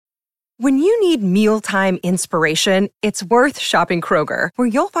When you need mealtime inspiration, it's worth shopping Kroger, where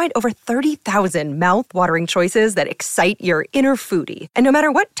you'll find over 30,000 mouth-watering choices that excite your inner foodie. And no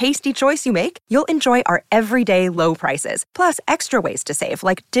matter what tasty choice you make, you'll enjoy our everyday low prices, plus extra ways to save,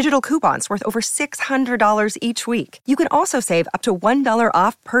 like digital coupons worth over $600 each week. You can also save up to $1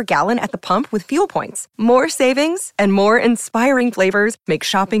 off per gallon at the pump with fuel points. More savings and more inspiring flavors make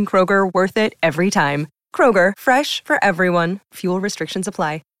shopping Kroger worth it every time. Kroger, fresh for everyone. Fuel restrictions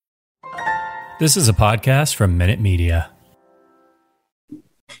apply. This is a podcast from Minute Media.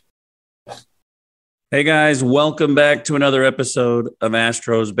 Hey guys, welcome back to another episode of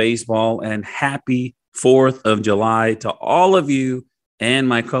Astros Baseball, and happy 4th of July to all of you and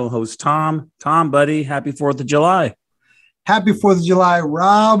my co-host Tom. Tom, buddy, happy 4th of July. Happy 4th of July,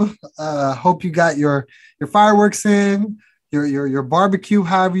 Rob. Hope you got your fireworks in, your barbecue,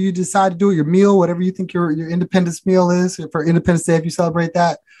 however you decide to do it, your meal, whatever you think your Independence meal is for Independence Day if you celebrate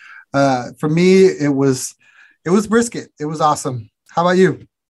that. For me, it was brisket. It was awesome. How about you?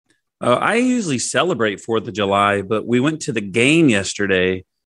 I usually celebrate 4th of July, but we went to the game yesterday.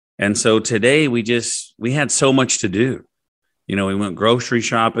 And so today we had so much to do. You know, we went grocery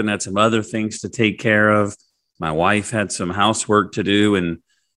shopping, had some other things to take care of. My wife had some housework to do. And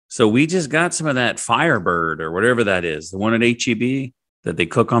so we just got some of that Firebird or whatever that is, the one at H-E-B that they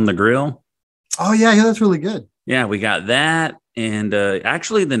cook on the grill. Oh, yeah, that's really good. Yeah, we got that. And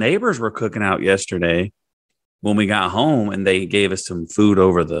actually, the neighbors were cooking out yesterday when we got home, and they gave us some food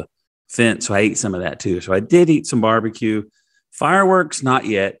over the fence. So I ate some of that too. So I did eat some barbecue. Fireworks, not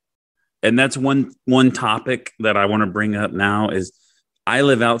yet. And that's one topic that I want to bring up now is I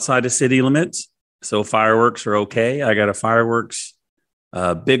live outside of city limits. So fireworks are okay. I got a fireworks,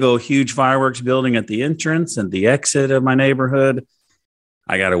 big old huge fireworks building at the entrance and the exit of my neighborhood.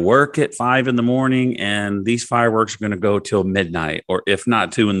 I got to work at 5 a.m, and these fireworks are going to go till midnight, or if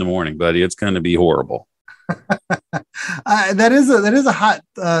not 2 a.m, buddy. It's going to be horrible. That is a hot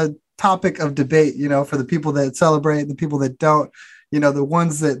topic of debate, you know, for the people that celebrate, the people that don't. You know, the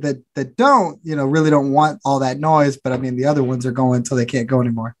ones that don't, you know, really don't want all that noise. But I mean, the other ones are going until they can't go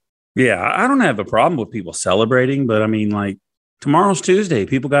anymore. Yeah, I don't have a problem with people celebrating, but I mean, like, tomorrow's Tuesday.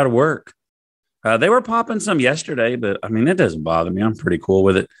 People got to work. They were popping some yesterday, but I mean, it doesn't bother me. I'm pretty cool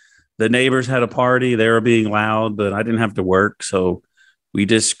with it. The neighbors had a party. They were being loud, but I didn't have to work. So we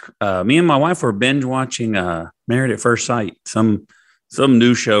just, me and my wife were binge watching Married at First Sight, some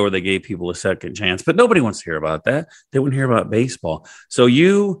new show where they gave people a second chance, but nobody wants to hear about that. They want to hear about baseball. So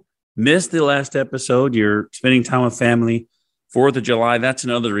you missed the last episode. You're spending time with family, 4th of July. That's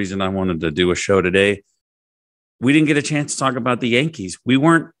another reason I wanted to do a show today. We didn't get a chance to talk about the Yankees. We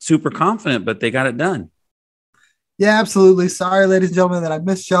weren't super confident, but they got it done. Yeah, absolutely. Sorry, ladies and gentlemen, that I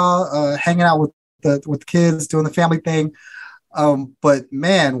missed y'all hanging out with the kids, doing the family thing. But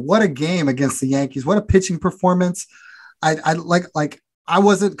man, what a game against the Yankees. What a pitching performance. I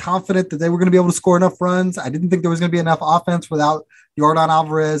wasn't confident that they were going to be able to score enough runs. I didn't think there was going to be enough offense without Yordan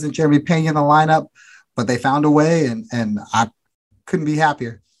Alvarez and Jeremy Pena in the lineup, but they found a way, and I couldn't be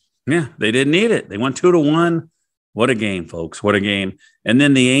happier. Yeah, they didn't need it. They won 2-1. What a game, folks. What a game. And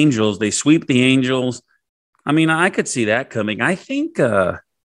then the Angels, they sweep the Angels. I mean, I could see that coming. I think, I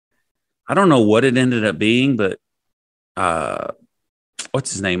don't know what it ended up being, but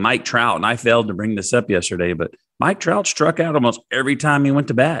what's his name? Mike Trout. And I failed to bring this up yesterday, but Mike Trout struck out almost every time he went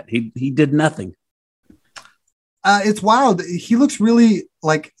to bat. He did nothing. It's wild. He looks really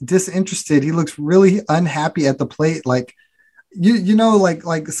like disinterested. He looks really unhappy at the plate. Like, you know,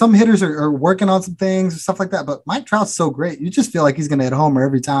 like some hitters are working on some things or stuff like that, but Mike Trout's so great. You just feel like he's going to hit a homer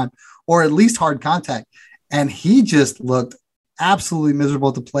every time, or at least hard contact. And he just looked absolutely miserable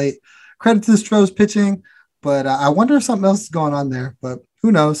at the plate. Credit to the Stros pitching, but I wonder if something else is going on there, but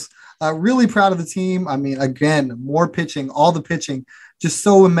who knows? Really proud of the team. I mean, again, more pitching, all the pitching, just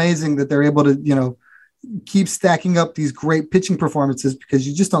so amazing that they're able to, you know, keep stacking up these great pitching performances, because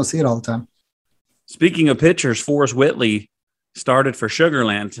you just don't see it all the time. Speaking of pitchers, Forrest Whitley started for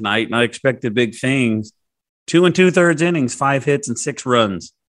Sugarland tonight, and I expected big things. 2 2/3 innings, 5 hits and 6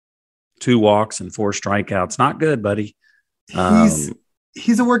 runs, 2 walks and 4 strikeouts. Not good, buddy.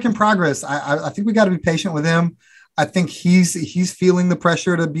 He's a work in progress. I think we got to be patient with him. I think he's feeling the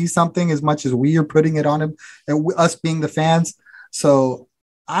pressure to be something as much as we are putting it on him, and us being the fans. So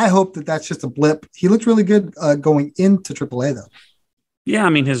I hope that that's just a blip. He looked really good going into AAA, though. Yeah, I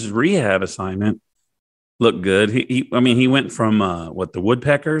mean, his rehab assignment looked good. He went from the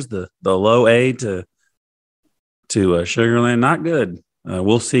Woodpeckers, the low A to Sugarland. Not good.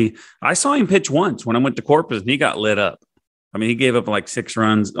 We'll see. I saw him pitch once when I went to Corpus, and he got lit up. I mean, he gave up like 6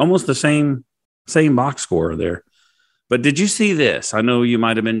 runs, almost the same box score there. But did you see this? I know you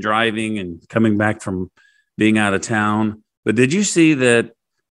might have been driving and coming back from being out of town, but did you see that?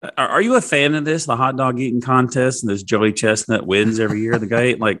 Are you a fan of this, the hot dog eating contest? And this Joey Chestnut wins every year. The guy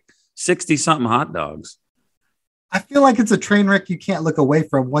ate like 60 something hot dogs. I feel like it's a train wreck you can't look away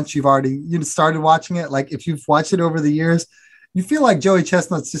from once you've already started watching it. Like if you've watched it over the years, you feel like Joey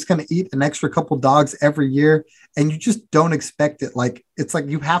Chestnut's just going to eat an extra couple dogs every year, and you just don't expect it. Like it's like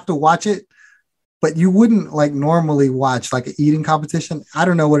you have to watch it, but you wouldn't like normally watch like an eating competition. I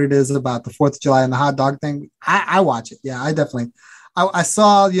don't know what it is about the 4th of July and the hot dog thing. I watch it. Yeah, I definitely. I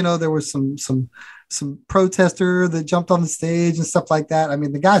saw, there was some protester that jumped on the stage and stuff like that. I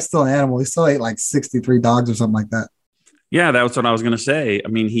mean, the guy's still an animal. He still ate like 63 dogs or something like that. Yeah, that's what I was going to say. I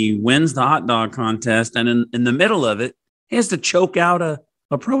mean, he wins the hot dog contest, and in the middle of it, he has to choke out a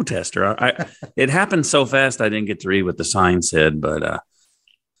protester. It happened so fast, I didn't get to read what the sign said. But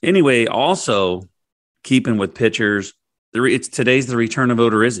anyway, also keeping with pitchers, today's the return of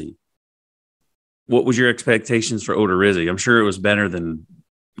Odorizzi. What was your expectations for Odorizzi? I'm sure it was better than,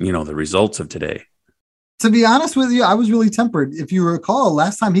 the results of today. To be honest with you, I was really tempered. If you recall,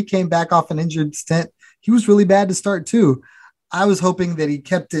 last time he came back off an injured stint, he was really bad to start too. I was hoping that he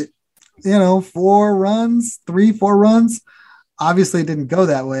kept it, 4 runs. Obviously, it didn't go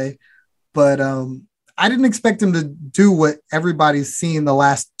that way. But I didn't expect him to do what everybody's seen the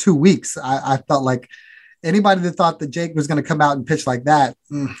last 2 weeks. I felt like anybody that thought that Jake was going to come out and pitch like that,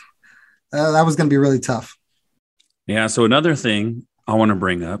 that was going to be really tough. Yeah. So another thing I want to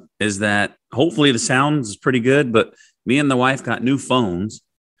bring up is that hopefully the sound is pretty good, but me and the wife got new phones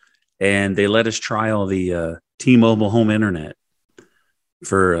and they let us trial the T-Mobile home internet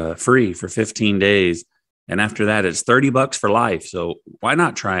for free for 15 days. And after that, it's $30 for life. So why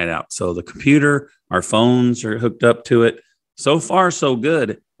not try it out? So the computer, our phones are hooked up to it. So far, so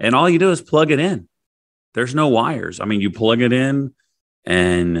good. And all you do is plug it in. There's no wires. I mean, you plug it in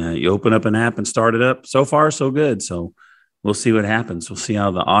and you open up an app and start it up. So far, so good. So we'll see what happens. We'll see how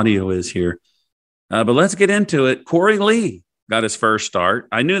the audio is here. But let's get into it. Corey Lee got his first start.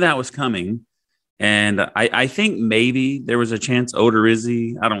 I knew that was coming. And I think maybe there was a chance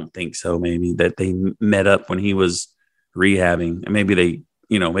Odorizzi, I don't think so, maybe, that they met up when he was rehabbing. And maybe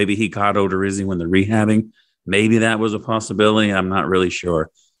maybe he caught Odorizzi when they're rehabbing. Maybe that was a possibility. I'm not really sure.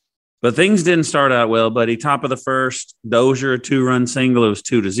 But things didn't start out well, buddy. Top of the first, Dozier, 2-run single. It was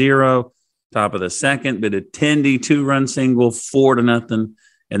 2-0. Top of the second, Benintendi, 2-run single, 4-0.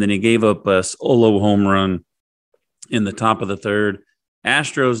 And then he gave up a solo home run in the top of the third.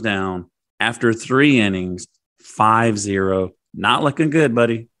 Astros down after 3 innings, 5-0. Not looking good,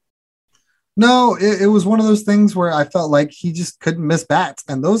 buddy. No, it was one of those things where I felt like he just couldn't miss bats.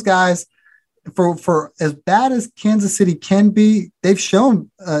 And those guys, for as bad as Kansas City can be, they've shown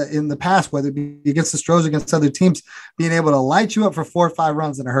in the past, whether it be against the Astros or against other teams, being able to light you up for 4 or 5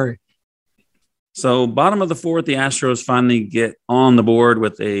 runs in a hurry. So bottom of the fourth, the Astros finally get on the board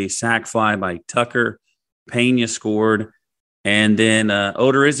with a sac fly by Tucker. Pena scored. And then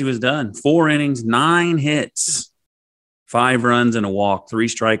Odorizzi was done. 4 innings, 9 hits, 5 runs and a walk, 3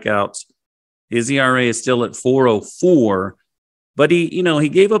 strikeouts. His ERA is still at 4.04. But he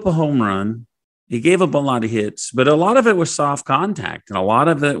gave up a home run. He gave up a lot of hits, but a lot of it was soft contact. And a lot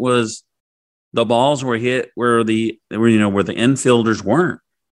of it was the balls were hit where the infielders weren't.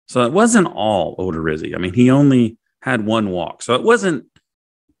 So it wasn't all Odorizzi. I mean, he only had 1 walk. So it wasn't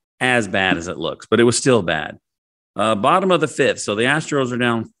as bad as it looks, but it was still bad. Bottom of the 5th. So the Astros are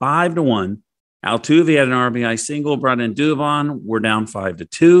down 5-1. Altuve had an RBI single, brought in Dubon. We're down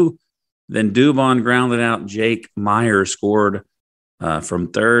 5-2. Then Dubon grounded out. Jake Meyer scored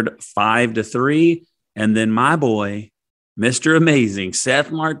from third, 5-3. And then my boy, Mr. Amazing,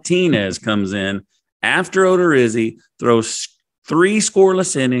 Seth Martinez comes in after Odorizzi, throws 3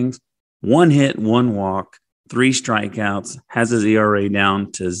 scoreless innings, 1 hit, 1 walk, 3 strikeouts, has his ERA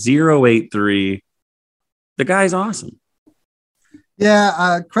down to 0.83. The guy's awesome.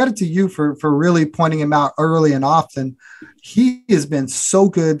 Yeah, credit to you for really pointing him out early and often. He has been so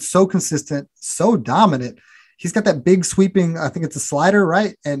good, so consistent, so dominant. He's got that big sweeping, I think it's a slider,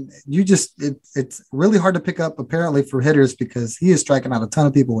 right? And it's really hard to pick up apparently for hitters because he is striking out a ton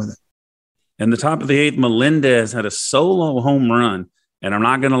of people with it. In the top of the 8th, Melendez had a solo home run. And I'm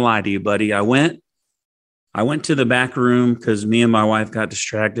not going to lie to you, buddy. I went to the back room because me and my wife got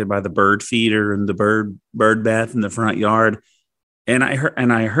distracted by the bird feeder and the bird bath in the front yard. And I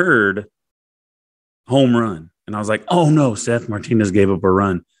heard home run. And I was like, oh no, Seth Martinez gave up a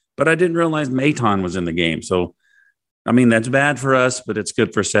run. But I didn't realize Maton was in the game. So, I mean, that's bad for us, but it's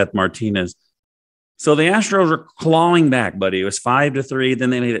good for Seth Martinez. So the Astros are clawing back, buddy. It was 5-3.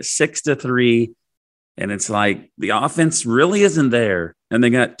 Then they made it 6-3. And it's like the offense really isn't there. And they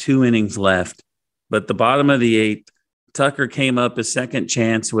got 2 innings left. But the bottom of the 8th, Tucker came up a second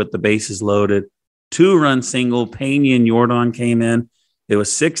chance with the bases loaded. 2-run single. Pena and Jordan came in. It was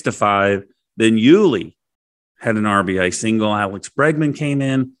 6-5. Then Yuli had an RBI single. Alex Bregman came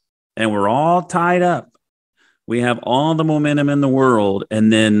in, and we're all tied up. We have all the momentum in the world.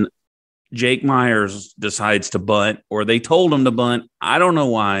 And then Jake Myers decides to bunt, or they told him to bunt. I don't know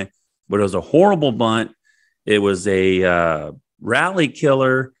why, but it was a horrible bunt. It was a rally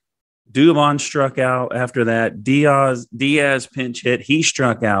killer. Dubon struck out after that. Diaz pinch hit. He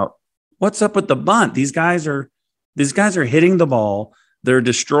struck out. What's up with the bunt? These guys are hitting the ball. They're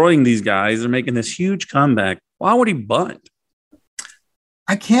destroying these guys. They're making this huge comeback. Why would he bunt?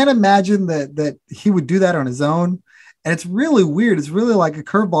 I can't imagine that he would do that on his own. And it's really weird. It's really like a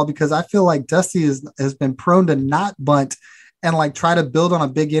curveball because I feel like Dusty has been prone to not bunt and like try to build on a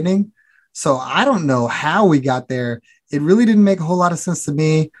big inning. So I don't know how we got there. It really didn't make a whole lot of sense to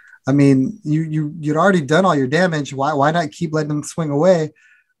me. I mean, you'd already done all your damage. Why not keep letting them swing away?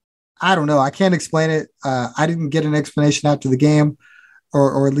 I don't know. I can't explain it. I didn't get an explanation after the game,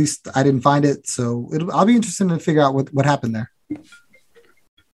 or at least I didn't find it. So I'll be interested to figure out what happened there.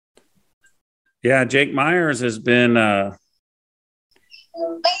 Yeah, Jake Myers has been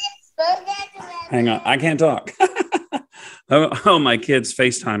hang on, I can't talk. Oh, my kid's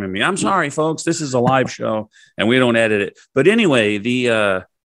FaceTiming me. I'm sorry, folks. This is a live show, and we don't edit it. But anyway, the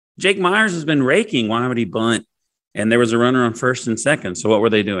Jake Myers has been raking. Why would he bunt? And there was a runner on first and second. So what were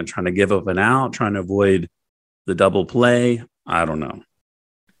they doing? Trying to give up an out, trying to avoid the double play? I don't know.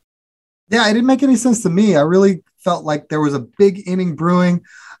 Yeah, it didn't make any sense to me. I really felt like there was a big inning brewing.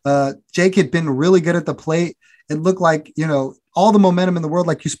 Jake had been really good at the plate. It looked like, all the momentum in the world,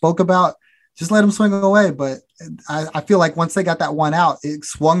 like you spoke about, just let him swing away. But I feel like once they got that one out, it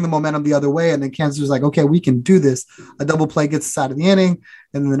swung the momentum the other way. And then Kansas was like, okay, we can do this. A double play gets us out of the inning.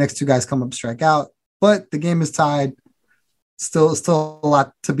 And then the next 2 guys come up, strike out. But the game is tied. Still a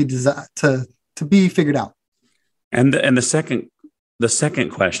lot to be figured out. And the second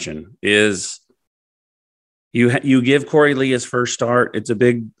question is, you give Corey Lee his first start. It's a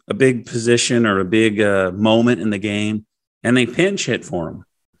big position or a big moment in the game, and they pinch hit for him.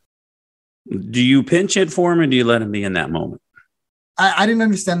 Do you pinch hit for him, or do you let him be in that moment? I didn't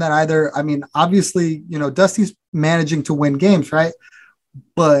understand that either. I mean, obviously, Dusty's managing to win games, right?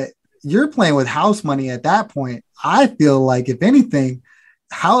 But you're playing with house money at that point. I feel like, if anything,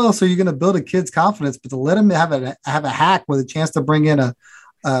 how else are you going to build a kid's confidence but to let him have a hack with a chance to bring in a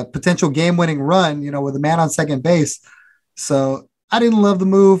potential game-winning run, with a man on second base? So I didn't love the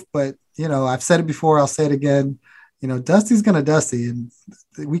move, but, I've said it before. I'll say it again. Dusty's going to Dusty, and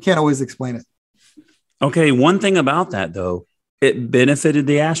we can't always explain it. Okay, one thing about that, though, it benefited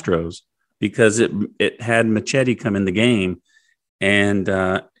the Astros because it had Machete come in the game, and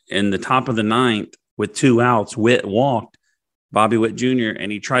in the top of the 9th with 2 outs, Witt walked, Bobby Witt Jr.,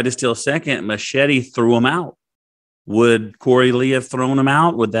 and he tried to steal second. Machete threw him out. Would Corey Lee have thrown him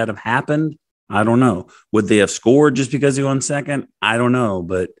out? Would that have happened? I don't know. Would they have scored just because he won second? I don't know,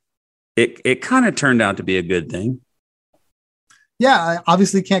 but it kind of turned out to be a good thing. Yeah, I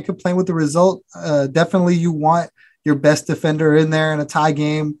obviously can't complain with the result. Definitely you want your best defender in there in a tie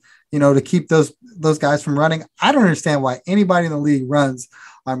game, to keep those guys from running. I don't understand why anybody in the league runs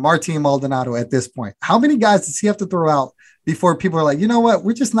on Martin Maldonado at this point. How many guys does he have to throw out before people are like, you know what,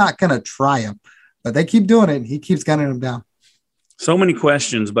 we're just not going to try him? But they keep doing it, and he keeps gunning them down. So many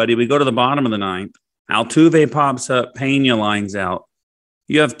questions, buddy. We go to the bottom of the 9th. Altuve pops up. Pena lines out.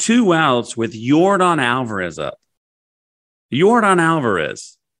 You have 2 outs with Jordan Alvarez up. Jordan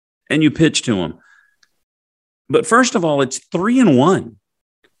Alvarez. And you pitch to him. But first of all, it's 3-1.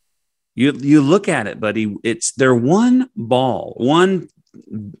 You look at it, buddy. They're 1 ball, 1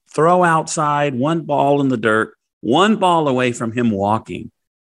 throw outside, 1 ball in the dirt, 1 ball away from him walking.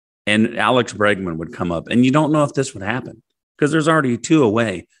 And Alex Bregman would come up. And you don't know if this would happen because there's already 2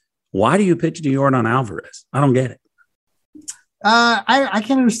 away. Why do you pitch to Jordan Alvarez? I don't get it. I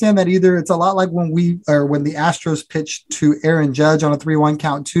can't understand that either. It's a lot like when the Astros pitched to Aaron Judge on a 3-1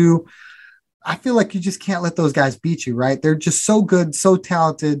 count too. I feel like you just can't let those guys beat you, right? They're just so good, so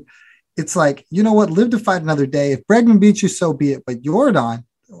talented. It's like, you know what? Live to fight another day. If Bregman beats you, so be it. But Jordan,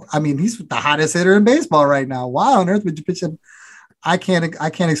 I mean, he's the hottest hitter in baseball right now. Why on earth would you pitch him? I can't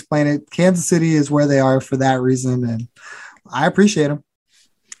explain it. Kansas City is where they are for that reason, and I appreciate them.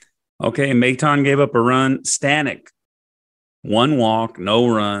 Okay, Maton gave up a run. Stanek, 1 walk, no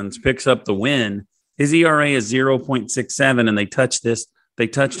runs, picks up the win. His ERA is 0.67, and they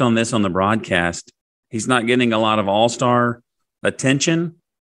touched on this on the broadcast. He's not getting a lot of all-star attention.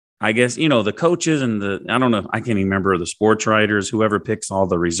 I guess, the coaches and I don't know, I can't even remember the sports writers, whoever picks all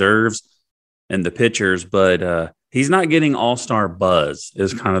the reserves and the pitchers, but he's not getting all-star buzz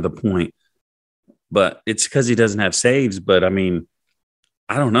is kind of the point. But it's because he doesn't have saves. But I mean,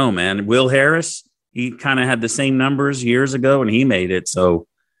 I don't know, man. Will Harris, he kind of had the same numbers years ago and he made it. So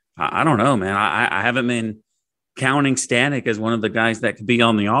I don't know, man. I haven't been counting Stanek as one of the guys that could be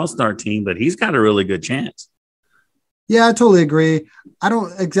on the all-star team, but he's got a really good chance. Yeah, I totally agree. I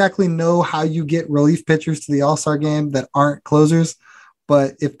don't exactly know how you get relief pitchers to the all-star game that aren't closers,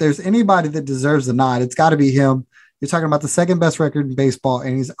 but if there's anybody that deserves a nod, it's got to be him. You're talking about the second best record in baseball,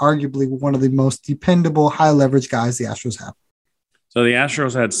 and he's arguably one of the most dependable, high-leverage guys the Astros have. So the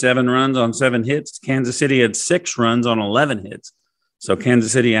Astros had 7 runs on 7 hits. Kansas City had 6 runs on 11 hits. So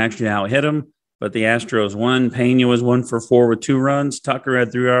Kansas City actually out-hit them, but the Astros won. Pena was 1 for 4 with 2 runs. Tucker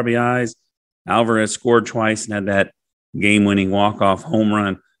had 3 RBIs. Alvarez scored twice and had that game-winning walk-off home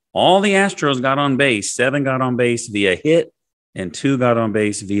run. All the Astros got on base. 7 got on base via hit, and 2 got on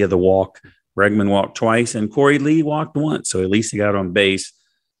base via the walk. Bregman walked twice, and Corey Lee walked once, so at least he got on base.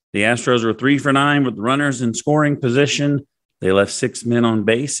 The Astros were 3 for 9 with runners in scoring position. They left 6 men on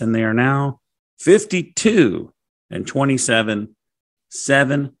base, and they are now 52-27,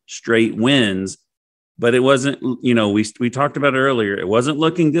 7 straight wins. But it wasn't, we talked about it earlier. It wasn't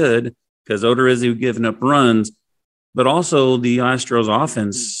looking good because Odorizzi was giving up runs, but also the Astros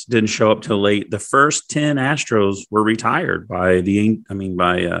offense didn't show up till late. The first 10 Astros were retired by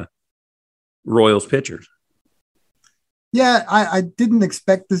Royals pitchers. Yeah, I didn't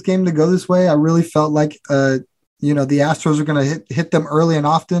expect this game to go this way. I really felt like, the Astros are going to hit them early and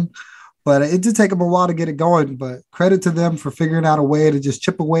often, but it did take them a while to get it going. But credit to them for figuring out a way to just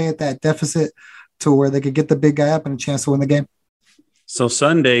chip away at that deficit to where they could get the big guy up and a chance to win the game. So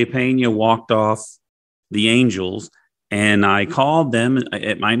Sunday, Pena walked off the Angels, and I called them.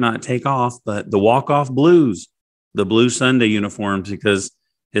 It might not take off, but the walk-off Blues, the Blue Sunday uniforms, because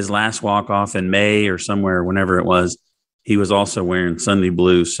his last walk-off in May or somewhere, whenever it was, he was also wearing Sunday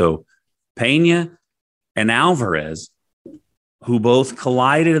blue. So Pena and Alvarez, who both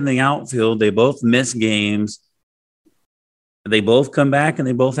collided in the outfield, they both missed games. They both come back and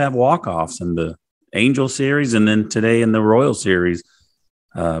they both have walk-offs in the Angel series and then today in the Royal series.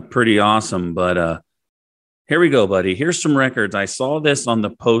 Pretty awesome. But here we go, buddy. Here's some records. I saw this on the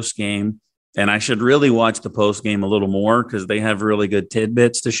post game. And I should really watch the post game a little more because they have really good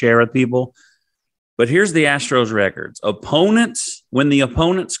tidbits to share with people. But here's the Astros records. Opponents, when the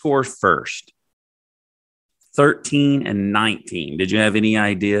opponent scores first, 13-19. Did you have any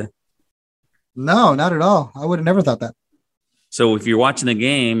idea? No, not at all. I would have never thought that. So if you're watching the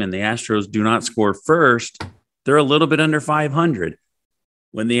game and the Astros do not score first, they're a little bit under 500.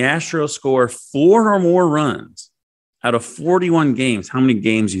 When the Astros score 4 or more runs, out of 41 games, how many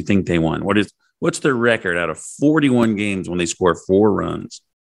games do you think they won? What's their record out of 41 games when they score 4 runs?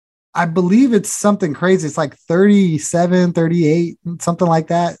 I believe it's something crazy. It's like 37, 38, something like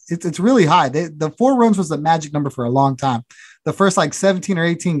that. It's really high. The 4 runs was the magic number for a long time. The first 17 or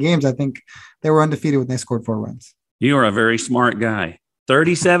 18 games, I think they were undefeated when they scored 4 runs. You are a very smart guy.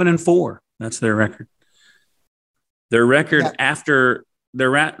 37-4. That's their record. Their record after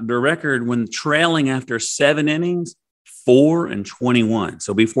their record when trailing after 7 innings, 4-21.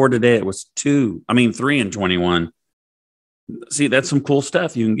 So before today, it was 3-21. See, that's some cool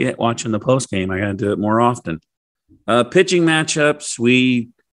stuff you can get watching the post game. I got to do it more often. Pitching matchups, we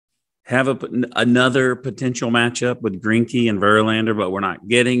have another potential matchup with Greinke and Verlander, but we're not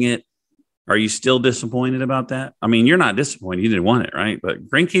getting it. Are you still disappointed about that? I mean, you're not disappointed. You didn't want it, right? But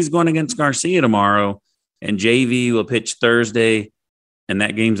Greinke's going against Garcia tomorrow, and JV will pitch Thursday, and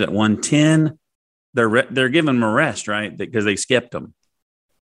that game's at 1:10. They're giving him a rest, right? Because they skipped him.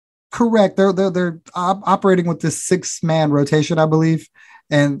 Correct. They're operating with this 6-man rotation, I believe,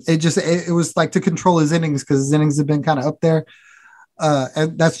 and it was like to control his innings because his innings have been kind of up there.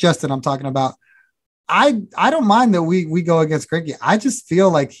 And that's Justin I'm talking about. I don't mind that we go against Greinke. I just feel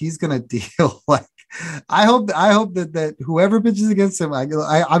like he's gonna deal. I hope that whoever pitches against him,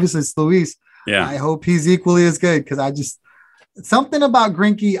 I obviously it's Luis. Yeah. I hope he's equally as good because something about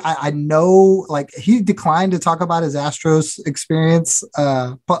Greinke. I know he declined to talk about his Astros experience.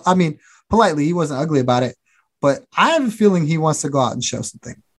 But I mean, politely, he wasn't ugly about it. But I have a feeling he wants to go out and show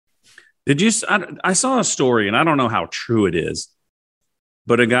something. I saw a story, and I don't know how true it is,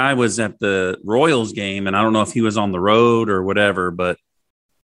 but a guy was at the Royals game, and I don't know if he was on the road or whatever, but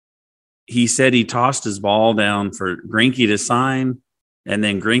he said he tossed his ball down for Greinke to sign, and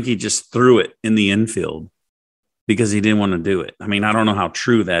then Greinke just threw it in the infield because he didn't want to do it. I mean, I don't know how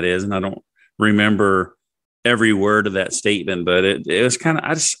true that is, and I don't remember every word of that statement, but it was kind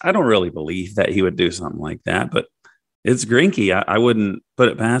of, I don't really believe that he would do something like that, but it's Greinke. I wouldn't put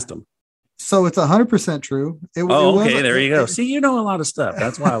it past him. So it's 100% true. Okay. There you go. See, you know a lot of stuff.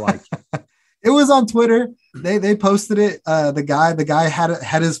 That's why I like you. It was on Twitter. They posted it. The guy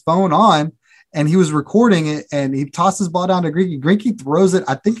had his phone on and he was recording it and he tossed his ball down to Greinke. Greinke throws it.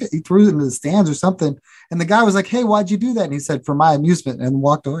 I think he threw it into the stands or something. And the guy was like, "Hey, why'd you do that?" And he said, "For my amusement," and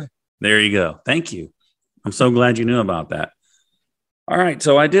walked away. There you go. Thank you. I'm so glad you knew about that. All right.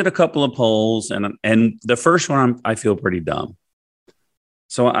 So I did a couple of polls and the first one, I feel pretty dumb.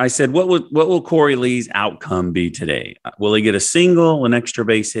 So I said, what will Corey Lee's outcome be today? Will he get a single, an extra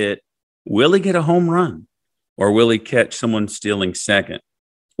base hit? Will he get a home run? Or will he catch someone stealing second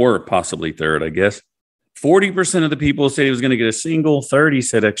or possibly third, I guess? 40% of the people said he was going to get a single, 30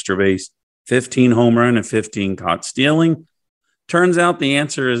 said extra base, 15 home run, and 15 caught stealing. Turns out the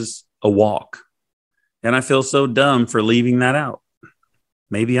answer is a walk. And I feel so dumb for leaving that out.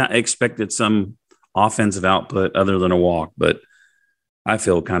 Maybe I expected some offensive output other than a walk, but I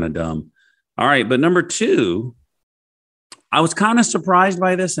feel kind of dumb. All right, but number 2, I was kind of surprised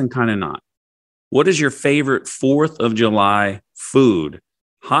by this and kind of not. What is your favorite 4th of July food?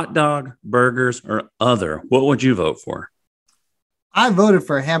 Hot dog, burgers, or other? What would you vote for? I voted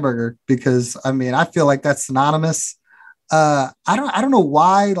for a hamburger because, I mean, I feel like that's synonymous. I don't know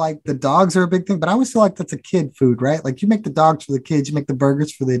why, like, the dogs are a big thing, but I always feel like that's a kid food, right? Like, you make the dogs for the kids, you make the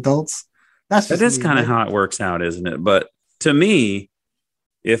burgers for the adults. That is kind of how it works out, isn't it? But to me,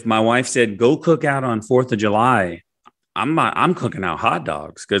 if my wife said, go cook out on 4th of July, I'm cooking out hot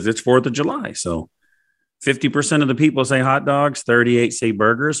dogs because it's 4th of July. So 50% of the people say hot dogs, 38 say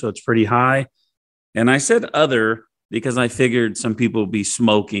burgers. So it's pretty high. And I said other because I figured some people would be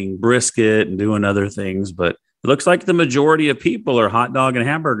smoking brisket and doing other things. But it looks like the majority of people are hot dog and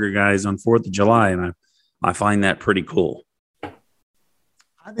hamburger guys on 4th of July. And I find that pretty cool.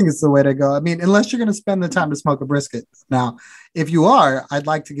 I think it's the way to go. I mean, unless you're going to spend the time to smoke a brisket. Now, if you are, I'd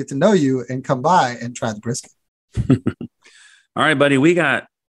like to get to know you and come by and try the brisket. All right, buddy. I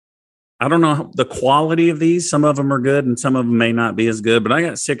don't know the quality of these. Some of them are good and some of them may not be as good, but I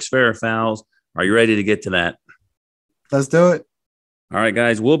got 6 fair or fouls. Are you ready to get to that? Let's do it. All right,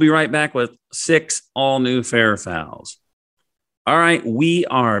 guys. We'll be right back with 6 all new fair or fouls. All right. We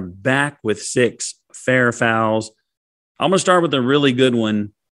are back with 6 fair or fouls. I'm going to start with a really good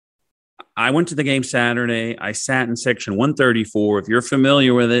one. I went to the game Saturday. I sat in section 134. If you're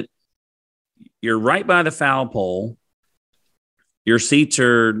familiar with it, you're right by the foul pole. Your seats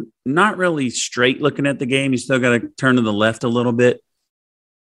are not really straight looking at the game. You still got to turn to the left a little bit,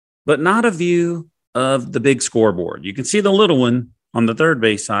 but not a view of the big scoreboard. You can see the little one on the third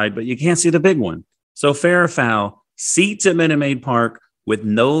base side, but you can't see the big one. So fair or foul, seats at Minute Maid Park with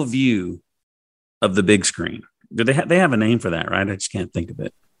no view of the big screen. Do they have a name for that, right? I just can't think of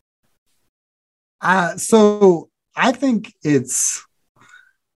it. So I think it's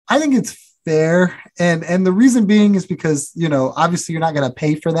fair. And the reason being is because, obviously you're not going to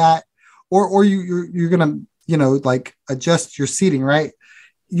pay for that or you're going to, like adjust your seating, right?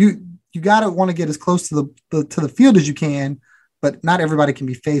 You got to want to get as close to the field as you can, but not everybody can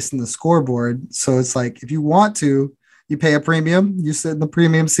be facing the scoreboard. So it's like, if you want to, you pay a premium, you sit in the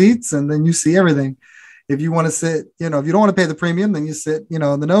premium seats and then you see everything. If you want to sit, if you don't want to pay the premium, then you sit, in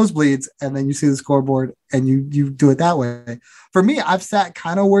the nosebleeds and then you see the scoreboard and you do it that way. For me, I've sat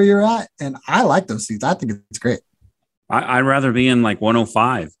kind of where you're at and I like those seats. I think it's great. I'd rather be in like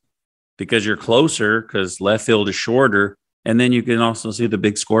 105 because you're closer because left field is shorter. And then you can also see the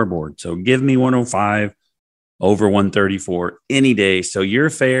big scoreboard. So give me 105 over 134 any day. So you're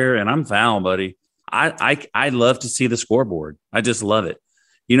fair and I'm foul, buddy. I love to see the scoreboard. I just love it.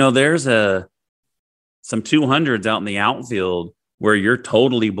 There's some 200s out in the outfield where you're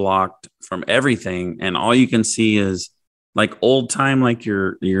totally blocked from everything. And all you can see is like old time, like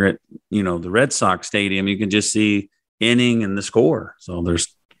you're at, the Red Sox stadium. You can just see inning and the score. So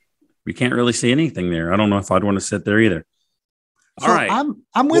we can't really see anything there. I don't know if I'd want to sit there either. All right.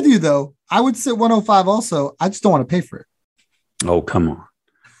 I'm with you though. I would sit 105 also. I just don't want to pay for it. Oh, come on.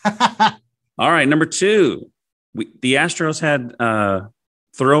 All right. Number 2, the Astros had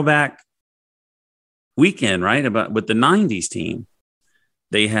throwback weekend, right? With the 90s team.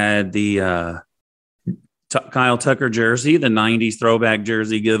 They had the Kyle Tucker jersey, the 90s throwback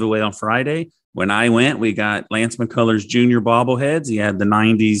jersey giveaway on Friday. When I went, we got Lance McCullers Jr. bobbleheads. He had the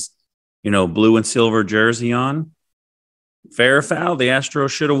 90s, blue and silver jersey on. Fair or foul, the Astros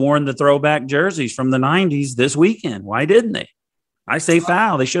should have worn the throwback jerseys from the 90s this weekend. Why didn't they? I say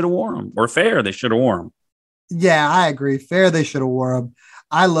foul, they should have worn them. Or fair, they should have worn them. Yeah, I agree. Fair, they should have worn them.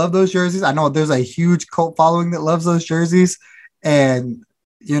 I love those jerseys. I know there's a huge cult following that loves those jerseys, and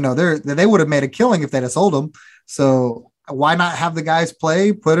they would have made a killing if they'd have sold them. So why not have the guys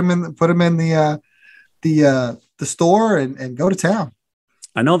play? Put them in the store and go to town.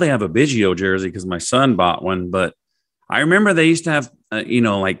 I know they have a Biggio jersey because my son bought one, but I remember they used to have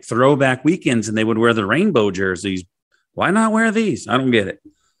like throwback weekends, and they would wear the rainbow jerseys. Why not wear these? I don't get it.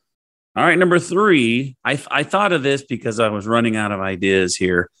 All right, number 3. I thought of this because I was running out of ideas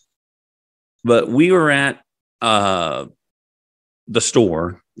here, but we were at the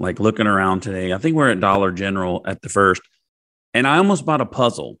store, like looking around today. I think we're at Dollar General at the first, and I almost bought a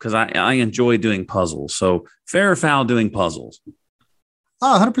puzzle because I enjoy doing puzzles. So fair or foul doing puzzles?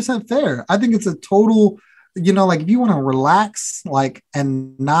 Oh, 100% fair. I think it's a total, like if you want to relax, like,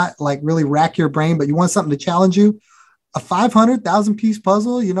 and not like really rack your brain, but you want something to challenge you, a 500,000 piece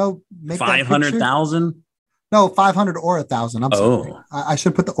puzzle, make 500,000? No, 500 or 1,000. I'm sorry. I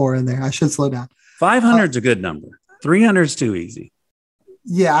should put the or in there. I should slow down. 500 is a good number. 300 is too easy.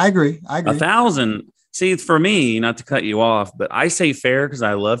 Yeah, I agree. 1,000. See, for me, not to cut you off, but I say fair because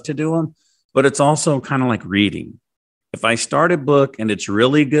I love to do them, but it's also kind of like reading. If I start a book and it's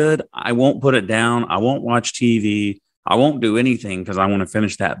really good, I won't put it down. I won't watch TV. I won't do anything because I want to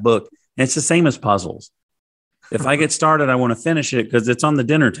finish that book. And it's the same as puzzles. If I get started, I want to finish it because it's on the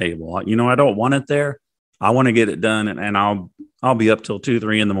dinner table. I don't want it there. I want to get it done, and I'll be up till 2,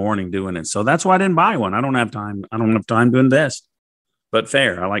 3 in the morning doing it. So that's why I didn't buy one. I don't have time. I don't have time to invest. But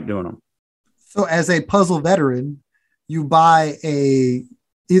fair, I like doing them. So as a puzzle veteran, you buy either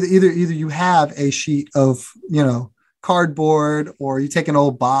you have a sheet of cardboard, or you take an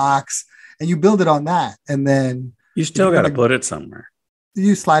old box and you build it on that, and then you still got to put it somewhere.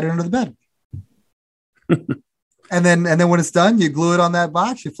 You slide it under the bed. And then when it's done, you glue it on that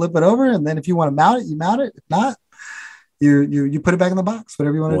box, you flip it over, and then if you want to mount it, you mount it. If not, you put it back in the box,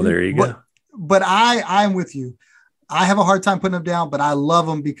 whatever you want to do. Well, there you go. But I'm with you. I have a hard time putting them down, but I love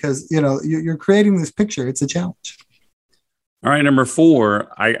them because, you're creating this picture. It's a challenge. All right, number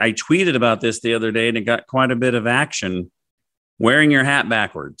 4. I tweeted about this the other day, and it got quite a bit of action. Wearing your hat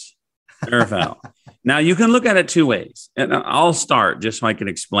backwards. Fair or foul? Now, you can look at it 2 ways, and I'll start just so I can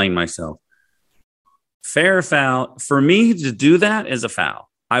explain myself. Fair or foul? For me to do that is a foul.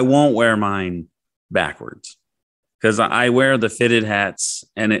 I won't wear mine backwards because I wear the fitted hats,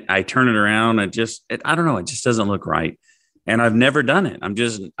 and I turn it around. I don't know. It just doesn't look right. And I've never done it.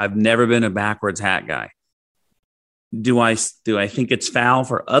 I've never been a backwards hat guy. Do I think it's foul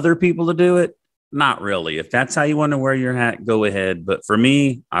for other people to do it? Not really. If that's how you want to wear your hat, go ahead. But for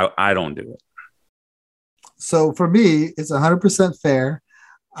me, I don't do it. So for me, it's 100% fair.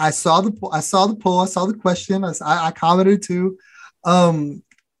 I saw the poll. I saw the question. I commented too.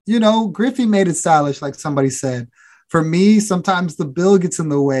 Griffey made it stylish, like somebody said. For me, sometimes the bill gets in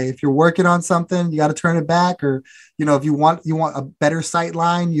the way. If you're working on something, you got to turn it back, or if you want a better sight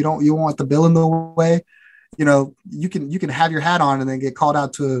line, you want the bill in the way. You can have your hat on and then get called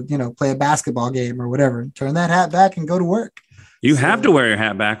out to play a basketball game or whatever. Turn that hat back and go to work. You have to wear your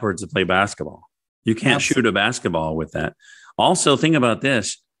hat backwards to play basketball. You can't Absolutely. shoot a basketball with that. Also, think about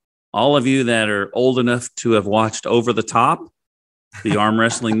this. All of you that are old enough to have watched Over the Top, the arm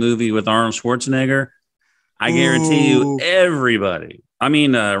wrestling movie with Arnold Schwarzenegger, I guarantee you everybody. I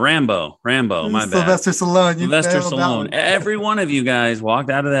mean, Rambo, my bad. Sylvester Stallone. Sylvester Stallone. Every one of you guys walked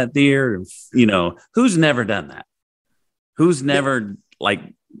out of that theater. And, who's never done that? Who's never,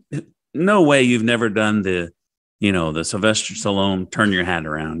 no way you've never done the Sylvester Stallone, turn your hat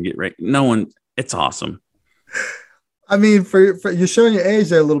around, get ready. No one, it's awesome. I mean, for you're showing your age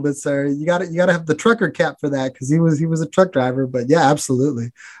there a little bit, sir. You got to have the trucker cap for that because he was a truck driver. But yeah,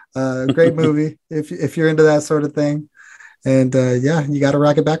 absolutely, great movie if you're into that sort of thing. And you got to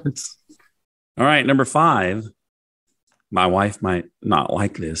rock it backwards. All right, number 5. My wife might not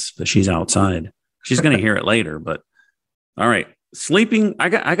like this, but she's outside. She's going to hear it later. But all right, sleeping. I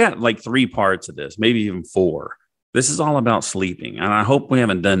got like 3 parts of this, maybe even 4. This is all about sleeping, and I hope we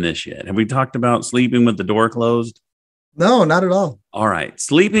haven't done this yet. Have we talked about sleeping with the door closed? No, not at all. All right.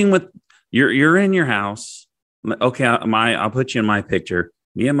 Sleeping with you're in your house. Okay. I'll put you in my picture.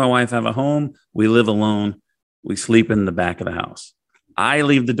 Me and my wife have a home. We live alone. We sleep in the back of the house. I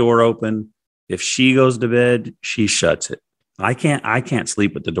leave the door open. If she goes to bed, she shuts it. I can't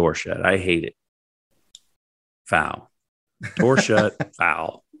sleep with the door shut. I hate it. Foul. Door shut.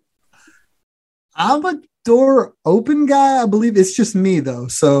 Foul. I'm a door open guy. I believe it's just me though.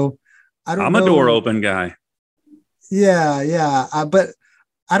 So I'm a door open guy. Yeah. But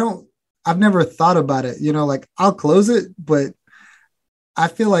I've never thought about it, I'll close it, but I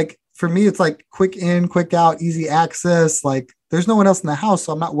feel like for me, it's like quick in, quick out, easy access. Like there's no one else in the house,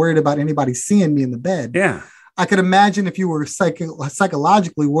 so I'm not worried about anybody seeing me in the bed. Yeah. I could imagine if you were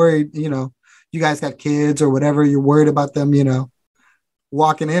psychologically worried, you guys got kids or whatever, you're worried about them,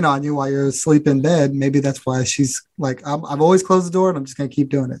 walking in on you while you're asleep in bed. Maybe that's why she's like, I've always closed the door and I'm just going to keep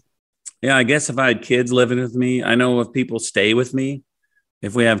doing it. Yeah, I guess if I had kids living with me, I know if people stay with me,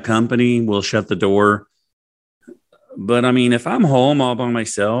 if we have company, we'll shut the door. But I mean, if I'm home all by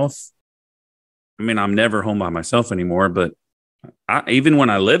myself, I mean, I'm never home by myself anymore, but even when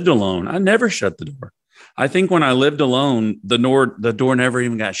I lived alone, I never shut the door. I think when I lived alone, the door never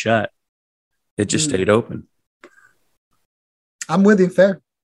even got shut. It just stayed open. I'm with you, fair.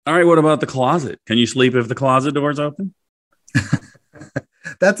 All right, what about the closet? Can you sleep if the closet door's open?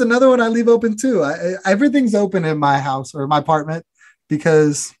 That's another one I leave open too. Everything's open in my house or my apartment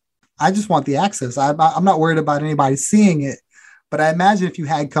because I just want the access. I'm not worried about anybody seeing it. But I imagine if you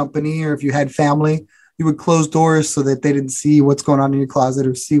had company or if you had family, you would close doors so that they didn't see what's going on in your closet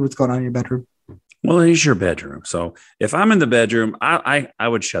or see what's going on in your bedroom. Well, it is your bedroom. So if I'm in the bedroom, I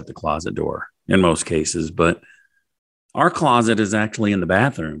would shut the closet door in most cases. But our closet is actually in the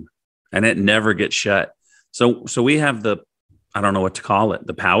bathroom and it never gets shut. So we have I don't know what to call it,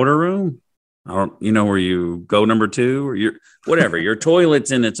 the powder room. Where you go number 2 or your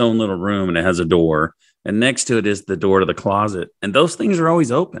toilet's in its own little room and it has a door. And next to it is the door to the closet. And those things are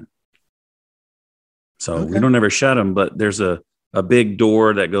always open. So we don't ever shut them, but there's a big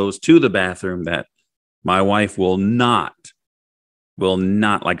door that goes to the bathroom that my wife will not,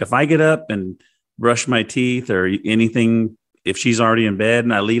 like if I get up and brush my teeth or anything, if she's already in bed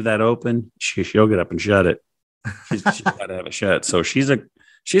and I leave that open, she'll get up and shut it. She's got to have it shut. So she's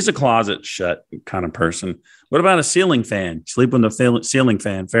a closet shut kind of person. What about a ceiling fan? Sleep with the ceiling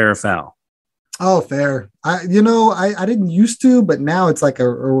fan, fair or foul? Oh, fair. I didn't used to, but now it's like a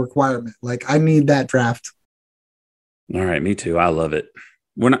requirement. Like I need that draft. All right, me too. I love it.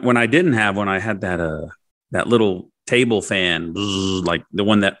 When I didn't have one, I had that little table fan, like the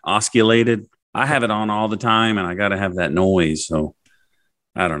one that oscillated. I have it on all the time, and I got to have that noise. So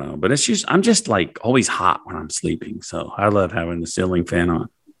I don't know, but I'm just like always hot when I'm sleeping. So I love having the ceiling fan on.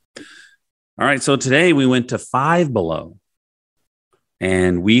 All right, so today we went to Five Below,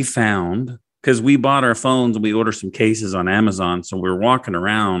 and we found. Because we bought our phones and we ordered some cases on Amazon. So we're walking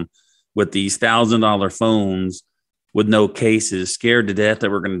around with these $1,000 phones with no cases, scared to death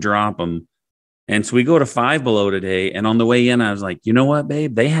that we're going to drop them. And so we go to Five Below today. And on the way in, I was like, you know what,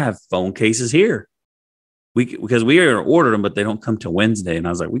 babe? They have phone cases here. Because we ordered them, but they don't come till Wednesday. And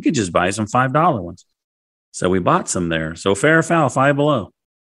I was like, we could just buy some $5 ones. So we bought some there. So fair or foul, Five Below.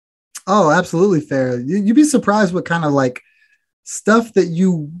 Oh, absolutely fair. You'd be surprised what kind of like stuff that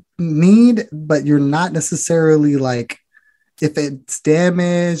you need, but you're not necessarily like if it's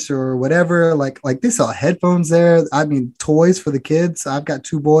damaged or whatever. Like they sell headphones there. I mean, toys for the kids. I've got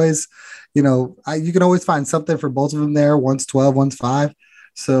 2 boys. You can always find something for both of them there. One's 12, one's 5.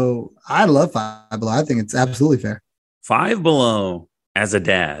 So I love Five Below. I think it's absolutely fair. Five Below as a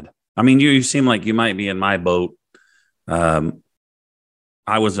dad. I mean, you seem like you might be in my boat. I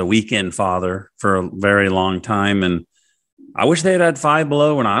was a weekend father for a very long time, and I wish they had Five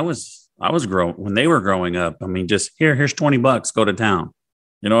Below when when they were growing up. I mean, just here's $20, go to town.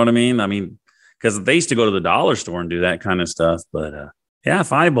 You know what I mean? I mean, because they used to go to the dollar store and do that kind of stuff. But yeah,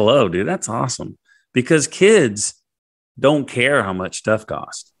 Five Below, dude, that's awesome. Because kids don't care how much stuff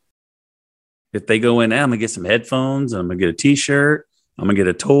costs. If they go in, I'm going to get some headphones, I'm going to get a t-shirt, I'm going to get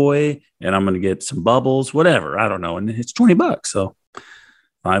a toy, and I'm going to get some bubbles, whatever. I don't know. And it's $20. So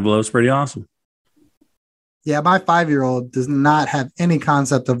Five Below is pretty awesome. Yeah, my 5-year-old does not have any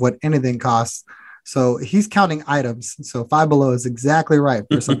concept of what anything costs. So he's counting items. So Five Below is exactly right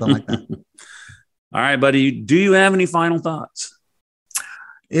for something like that. All right, buddy. Do you have any final thoughts?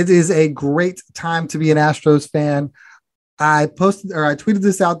 It is a great time to be an Astros fan. I tweeted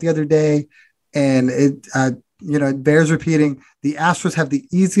this out the other day, and it bears repeating. The Astros have the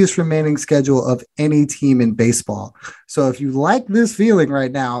easiest remaining schedule of any team in baseball. So if you like this feeling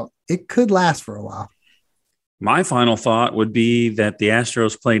right now, it could last for a while. My final thought would be that the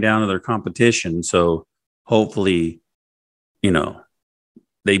Astros play down to their competition. So hopefully,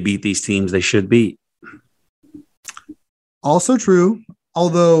 they beat these teams they should beat. Also true.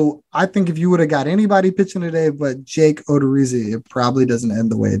 Although I think if you would have got anybody pitching today but Jake Odorizzi, it probably doesn't end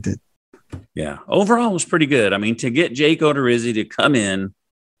the way it did. Yeah. Overall, it was pretty good. I mean, to get Jake Odorizzi to come in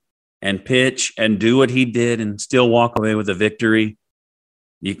and pitch and do what he did and still walk away with a victory,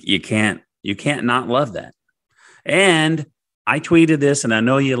 you can't not love that. And I tweeted this, and I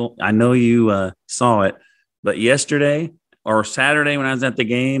know you saw it, but yesterday or Saturday when I was at the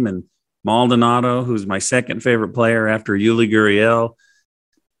game and Maldonado, who's my second favorite player after Yuli Gurriel,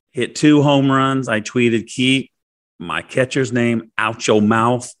 hit 2 home runs. I tweeted, keep my catcher's name out your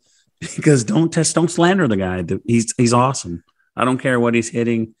mouth because don't slander the guy. He's awesome. I don't care what he's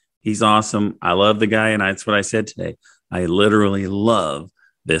hitting. He's awesome. I love the guy, and that's what I said today. I literally love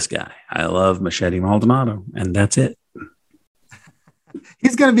this guy. I love Machete Maldonado, and that's it.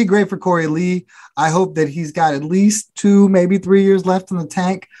 He's going to be great for Korey Lee. I hope that he's got at least 2, maybe 3 years left in the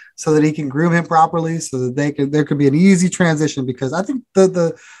tank so that he can groom him properly so that there could be an easy transition, because I think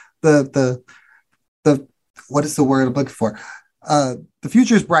the what is the word I'm looking for? The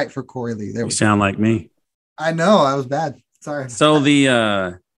future is bright for Korey Lee. You sound like me. I know. I was bad. Sorry. So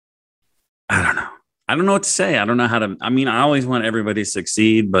I don't know. I don't know what to say. I don't know how to. I mean, I always want everybody to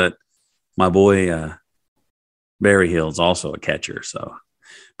succeed, but my boy Barry Hill's also a catcher. So,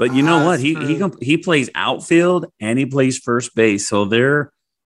 but you know what? He plays outfield and he plays first base. So they're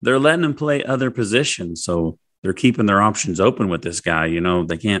letting him play other positions. So they're keeping their options open with this guy. You know,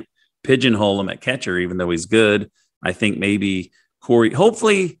 they can't pigeonhole him at catcher, even though he's good. I think maybe Korey.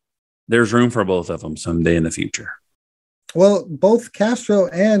 Hopefully, there's room for both of them someday in the future. Well, both Castro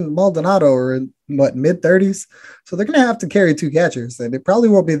and Maldonado are in mid-30s, so they're going to have to carry 2 catchers, and it probably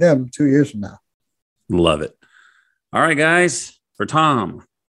won't be them 2 years from now. Love it. All right, guys. For Tom,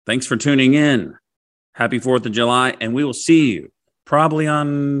 thanks for tuning in. Happy 4th of July, and we will see you probably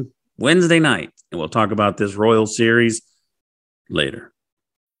on Wednesday night, and we'll talk about this Royals series later.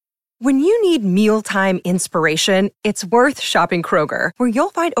 When you need mealtime inspiration, it's worth shopping Kroger, where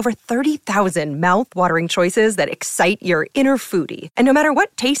you'll find over 30,000 mouth-watering choices that excite your inner foodie. And no matter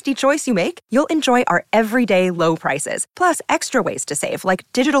what tasty choice you make, you'll enjoy our everyday low prices, plus extra ways to save, like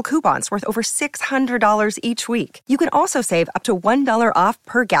digital coupons worth over $600 each week. You can also save up to $1 off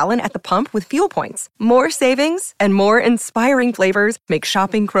per gallon at the pump with fuel points. More savings and more inspiring flavors make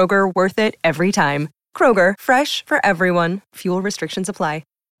shopping Kroger worth it every time. Kroger, fresh for everyone. Fuel restrictions apply.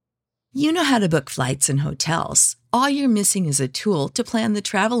 You know how to book flights and hotels. All you're missing is a tool to plan the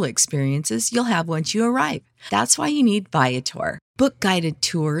travel experiences you'll have once you arrive. That's why you need Viator. Book guided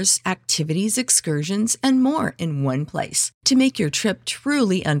tours, activities, excursions, and more in one place to make your trip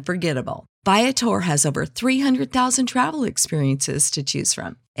truly unforgettable. Viator has over 300,000 travel experiences to choose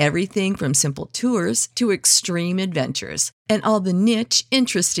from. Everything from simple tours to extreme adventures and all the niche,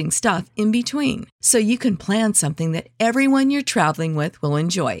 interesting stuff in between. So you can plan something that everyone you're traveling with will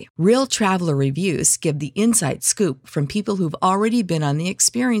enjoy. Real traveler reviews give the inside scoop from people who've already been on the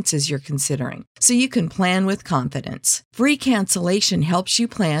experiences you're considering. So you can plan with confidence. Free cancellation helps you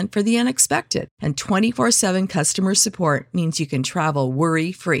plan for the unexpected. And 24/7 customer support means you can travel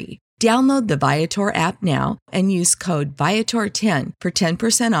worry-free. Download the Viator app now and use code Viator10 for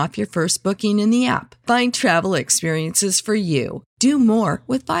 10% off your first booking in the app. Find travel experiences for you. Do more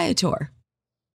with Viator.